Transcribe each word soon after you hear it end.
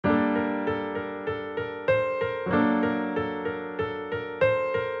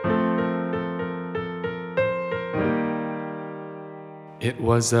It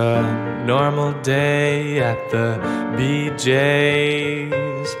was a normal day at the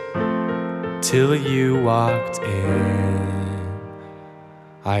BJ's till you walked in.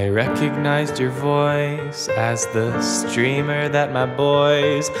 I recognized your voice as the streamer that my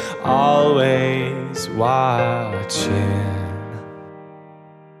boys always watching.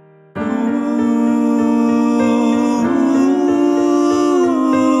 Ooh,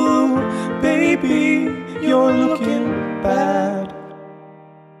 baby, you're looking bad.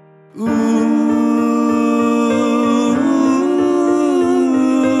 Ooh,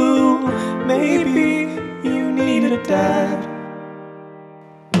 maybe you need a dad.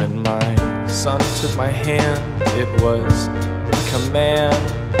 When my son took my hand, it was a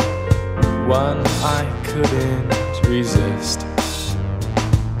command, one I couldn't resist.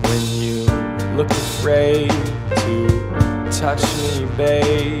 When you looked afraid to touch me,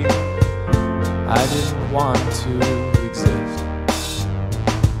 babe, I didn't want to exist.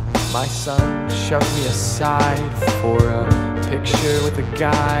 My son shoved me aside for a picture with a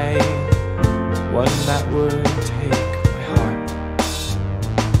guy, one that would take my heart.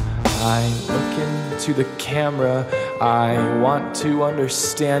 I look into the camera, I want to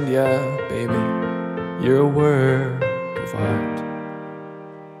understand ya, baby, you're a work of art.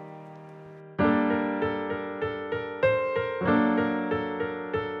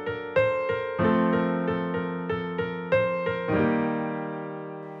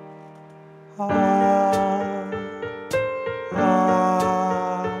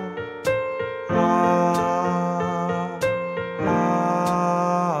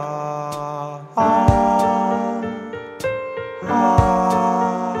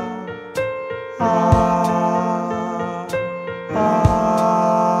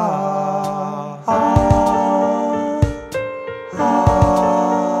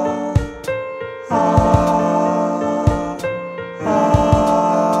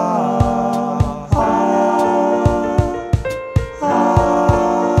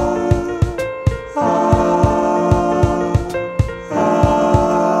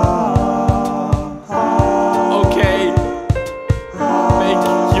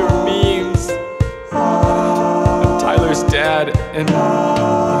 Dad, and you'll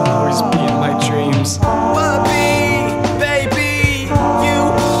always be in my dreams. Wubby, baby, you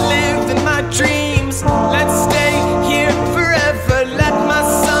lived in my dreams. Let's stay here forever. Let my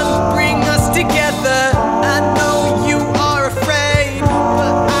son bring us together. I know you are afraid,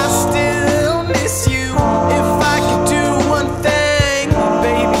 but I still miss you. If I could do one thing,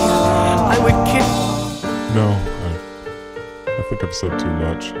 baby, I would kiss. No, I think I've said too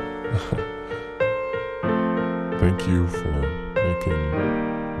much. Thank you for making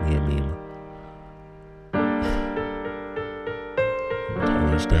me a meme. I'm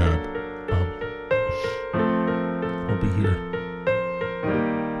Tyler's dad. I'll be here.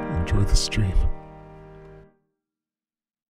 Enjoy the stream.